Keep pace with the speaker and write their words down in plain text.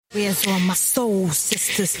Where's all my soul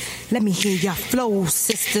sisters? Let me hear your flow,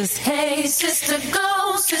 sisters. Hey, sister,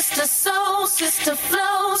 go, sister, soul, sister,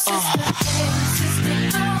 flow, sister. Hey,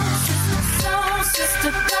 sister, go, sister, soul,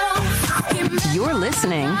 sister, go. You're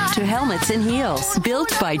listening to Helmets and Heels,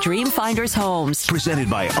 built by Dreamfinders Homes. Presented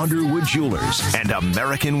by Underwood Jewelers and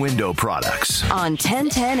American Window Products. On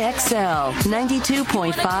 1010XL,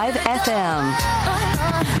 92.5 FM.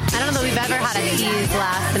 I don't know that we've ever had a tease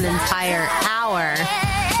last an entire hour.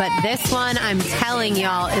 But this one, I'm telling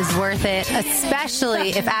y'all, is worth it, especially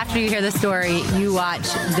if after you hear the story, you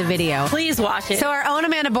watch the video. Please watch it. So our own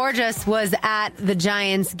Amanda Borges was at the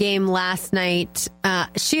Giants game last night.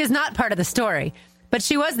 She is not part of the story, but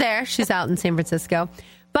she was there. She's out in San Francisco.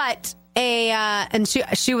 But and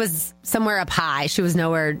she was somewhere up high. She was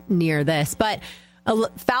nowhere near this. But a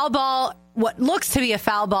foul ball, what looks to be a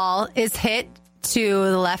foul ball, is hit to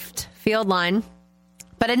the left field line.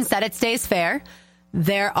 But instead, it stays fair.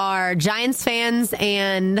 There are Giants fans,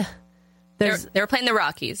 and they were playing the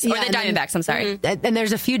Rockies, or the Diamondbacks, I'm sorry. Mm-hmm. And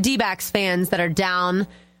there's a few D-backs fans that are down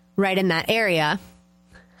right in that area.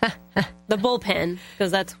 The bullpen, because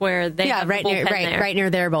that's where they have right the near bullpen right near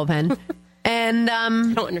their bullpen. And I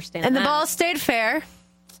don't understand. And the ball stayed fair.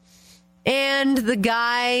 And the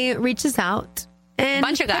guy reaches out and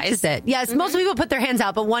bunch of guys catches it. Yes, most people put their hands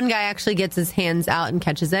out, but one guy actually gets his hands out and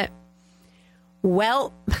catches it.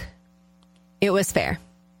 Well, it was fair.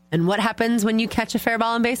 And what happens when you catch a fair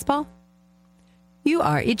ball in baseball? You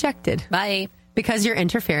are ejected. Bye. Because you're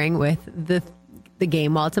interfering with the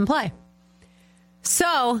game while it's in play.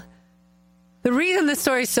 So, the reason this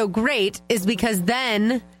story is so great is because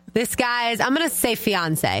then this guy's, I'm going to say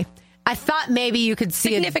fiance. I thought maybe you could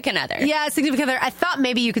see significant other. Yeah, significant other. I thought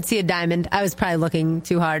maybe you could see a diamond. I was probably looking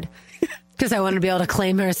too hard because I wanted to be able to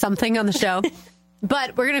claim her as something on the show.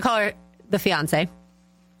 But we're going to call her the fiance.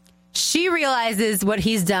 She realizes what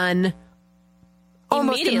he's done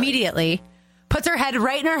almost immediately, puts her head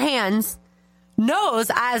right in her hands, knows,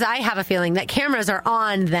 as I have a feeling, that cameras are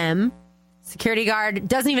on them. Security guard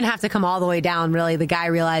doesn't even have to come all the way down, really. The guy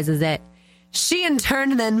realizes it. She, in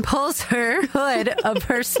turn, then pulls her hood of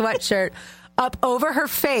her sweatshirt up over her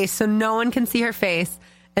face so no one can see her face,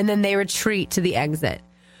 and then they retreat to the exit.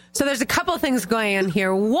 So there's a couple things going on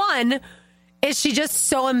here. One, is she just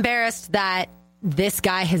so embarrassed that this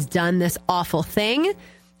guy has done this awful thing?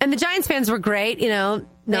 And the Giants fans were great, you know.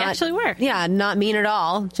 They actually were. Yeah, not mean at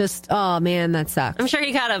all. Just, oh, man, that sucks. I'm sure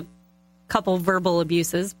he got a couple verbal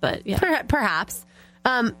abuses, but yeah. Perhaps.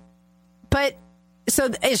 But, so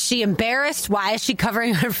is she embarrassed? Why is she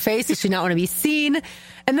covering her face? Does she not want to be seen?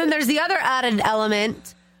 And then there's the other added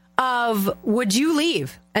element of, would you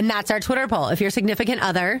leave? And that's our Twitter poll. If your significant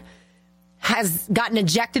other has gotten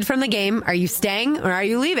ejected from the game, are you staying or are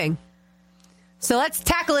you leaving? So let's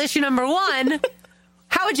tackle issue number one.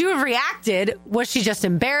 How would you have reacted? Was she just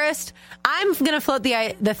embarrassed? I'm going to float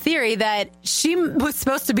the theory that she was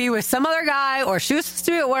supposed to be with some other guy, or she was supposed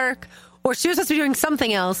to be at work, or she was supposed to be doing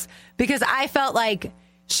something else, because I felt like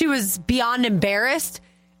she was beyond embarrassed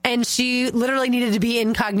and she literally needed to be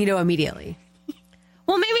incognito immediately.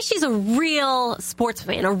 Well, maybe she's a real sports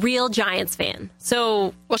fan, a real Giants fan.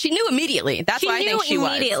 So, well, she knew immediately. That's why I think she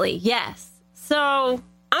was. Immediately, yes. So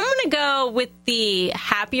I'm going to go with the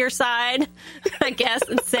happier side, I guess,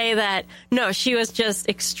 and say that, no, she was just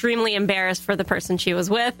extremely embarrassed for the person she was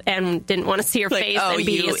with and didn't want to see her face and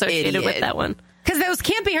be associated with that one. Because those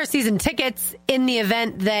can't be her season tickets in the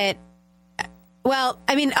event that, well,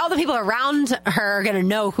 I mean, all the people around her are going to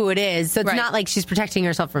know who it is. So it's not like she's protecting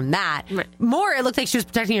herself from that. Right. More, it looked like she was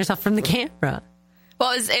protecting herself from the camera.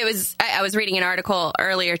 Well, I was reading an article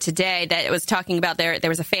earlier today that it was talking about there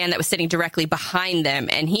was a fan that was sitting directly behind them,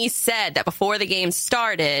 and he said that before the game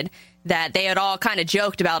started that they had all kind of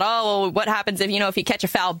joked about, oh, well, what happens if you catch a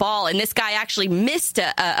foul ball, and this guy actually missed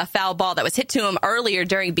a foul ball that was hit to him earlier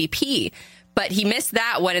during BP. But he missed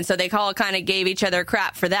that one, and so they all kind of gave each other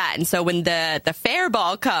crap for that. And so when the fair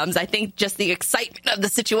ball comes, I think just the excitement of the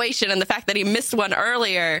situation and the fact that he missed one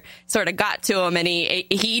earlier sort of got to him, and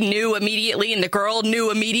he knew immediately, and the girl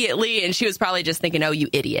knew immediately, and she was probably just thinking, oh, you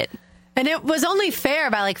idiot. And it was only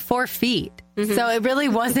fair by like 4 feet. Mm-hmm. So it really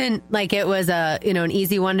wasn't like it was an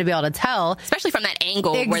easy one to be able to tell. Especially from that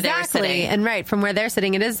angle where they were sitting. And right, from where they're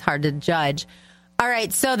sitting, it is hard to judge. All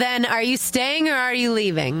right, so then are you staying or are you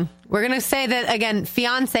leaving? We're going to say that, again,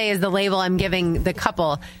 fiance is the label I'm giving the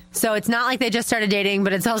couple. So it's not like they just started dating,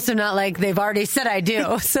 but it's also not like they've already said I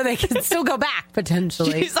do. So they can still go back,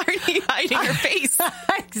 potentially. She's already hiding her face.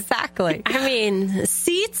 Exactly. I mean,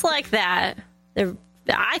 seats like that,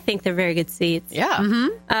 I think they're very good seats. Yeah.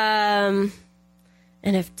 Mm-hmm.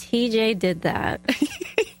 And if TJ did that...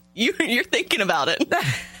 You're thinking about it.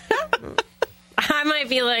 I might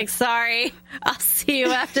be like, sorry, I'll see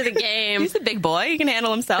you after the game. He's a big boy. He can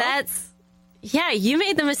handle himself. Yeah, you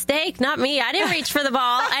made the mistake, not me. I didn't reach for the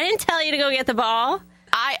ball. I didn't tell you to go get the ball.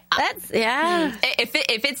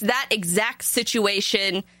 If it's that exact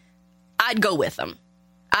situation, I'd go with him.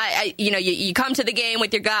 You come to the game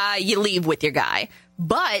with your guy, you leave with your guy.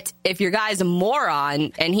 But if your guy's a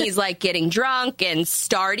moron and he's like getting drunk and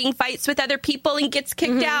starting fights with other people and gets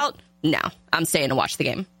kicked out, no, I'm staying to watch the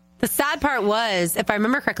game. The sad part was, if I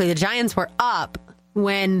remember correctly, the Giants were up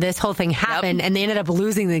when this whole thing happened, and they ended up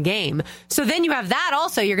losing the game. So then you have that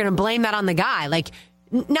also. You're going to blame that on the guy. Like,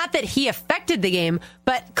 not that he affected the game,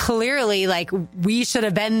 but clearly, like, we should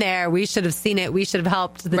have been there. We should have seen it. We should have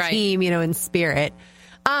helped the team, in spirit.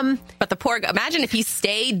 But the poor guy, imagine if he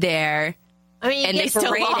stayed there. I mean, and they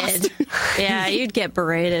still lost. Yeah, you'd get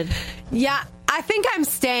berated. Yeah, I think I'm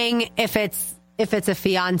staying if it's a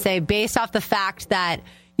fiance, based off the fact that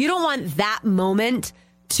you don't want that moment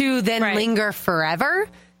to then linger forever.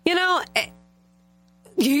 Then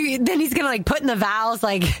he's gonna put in the vows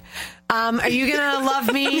are you gonna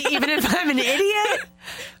love me even if I'm an idiot?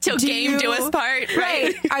 Till game do us part,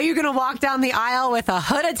 right? Are you gonna walk down the aisle with a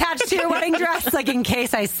hood attached to your wedding dress, in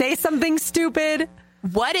case I say something stupid?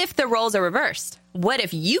 What if the roles are reversed? What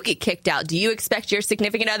if you get kicked out? Do you expect your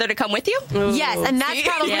significant other to come with you? Ooh. Yes, and that's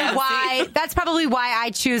probably why I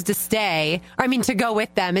choose to stay. To go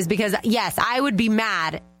with them, is because yes, I would be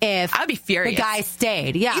mad if I would be furious. The guy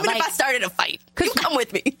stayed. Yeah, even if I started a fight, you come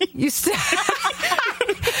with me.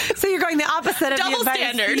 So you're going the opposite of double the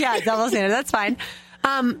standard. Yeah, double standard. That's fine.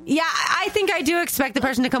 I think I do expect the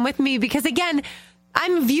person to come with me because again,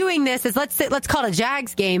 I'm viewing this as let's call it a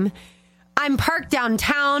Jags game. I'm parked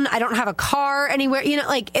downtown. I don't have a car anywhere.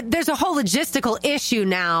 There's a whole logistical issue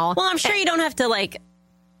now. Well, I'm sure you don't have to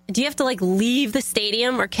do you have to leave the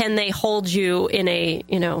stadium, or can they hold you in a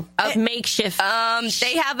makeshift?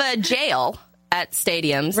 They have a jail at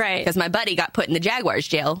stadiums, right? Because my buddy got put in the Jaguars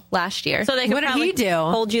jail last year. So they could probably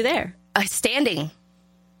hold you there. Standing.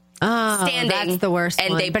 Oh, that's the worst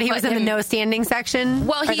one. But he was in the no standing section?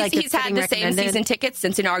 Well, he's had the same season tickets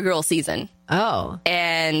since inaugural season. Oh.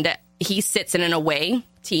 And he sits in an away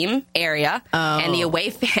team area. Oh. And the away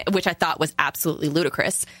fan, which I thought was absolutely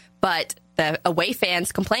ludicrous, but the away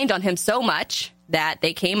fans complained on him so much that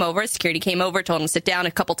they came over, security came over, told him to sit down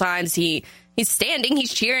a couple times. He's standing,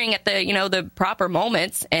 he's cheering at the proper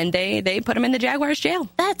moments, and they put him in the Jaguars jail.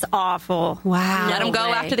 That's awful. Wow. Let him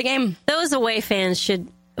go after the game. Those away fans should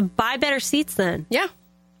buy better seats then. Yeah.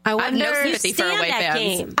 I have no sympathy for away fans.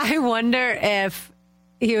 Game. I wonder if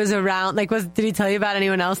he was around. Did he tell you about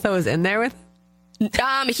anyone else that was in there with him?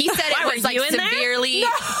 He said it was severely.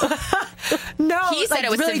 No, he said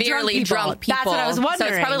it was really severely drunk people. That's what I was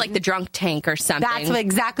wondering. So it's probably the drunk tank or something. That's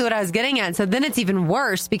exactly what I was getting at. So then it's even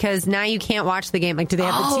worse because now you can't watch the game. Do they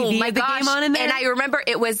have the TV of the game on in there? And I remember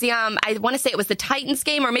it was I want to say it was the Titans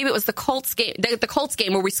game, or maybe it was the Colts game. The Colts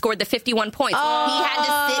game where we scored the 51 points. Oh. He had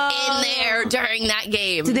to sit in there during that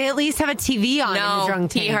game. Did they at least have a TV on in the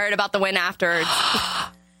drunk tank? He heard about the win afterwards.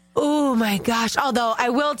 Oh my gosh. Although I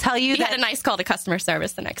will tell you he had a nice call to customer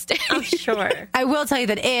service the next day. Oh, sure. I will tell you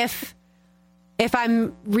that if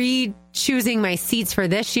I'm re-choosing my seats for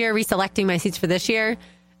this year, reselecting my seats for this year,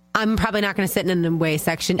 I'm probably not going to sit in an away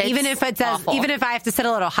section. Even if I have to sit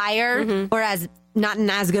a little higher or not in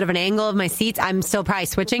as good of an angle of my seats, I'm still probably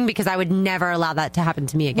switching because I would never allow that to happen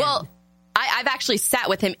to me again. Well, I've actually sat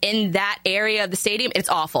with him in that area of the stadium. It's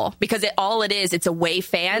awful because it's away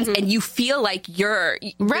fans, and you feel like you're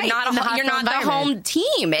not the home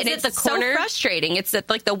team, and it's so frustrating. It's at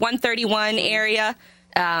the 131 area.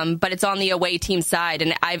 But it's on the away team side,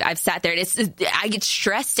 and I've sat there, and I get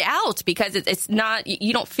stressed out because it's not.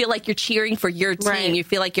 You don't feel like you're cheering for your team. Right. You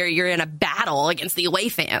feel like you're in a battle against the away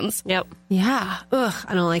fans. Yep. Yeah. Ugh.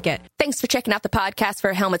 I don't like it. Thanks for checking out the podcast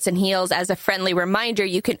for Helmets and Heels. As a friendly reminder,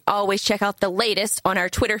 you can always check out the latest on our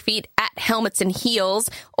Twitter feed at Helmets and Heels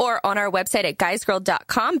or on our website at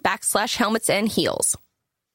guysgirl.com/Helmets and Heels.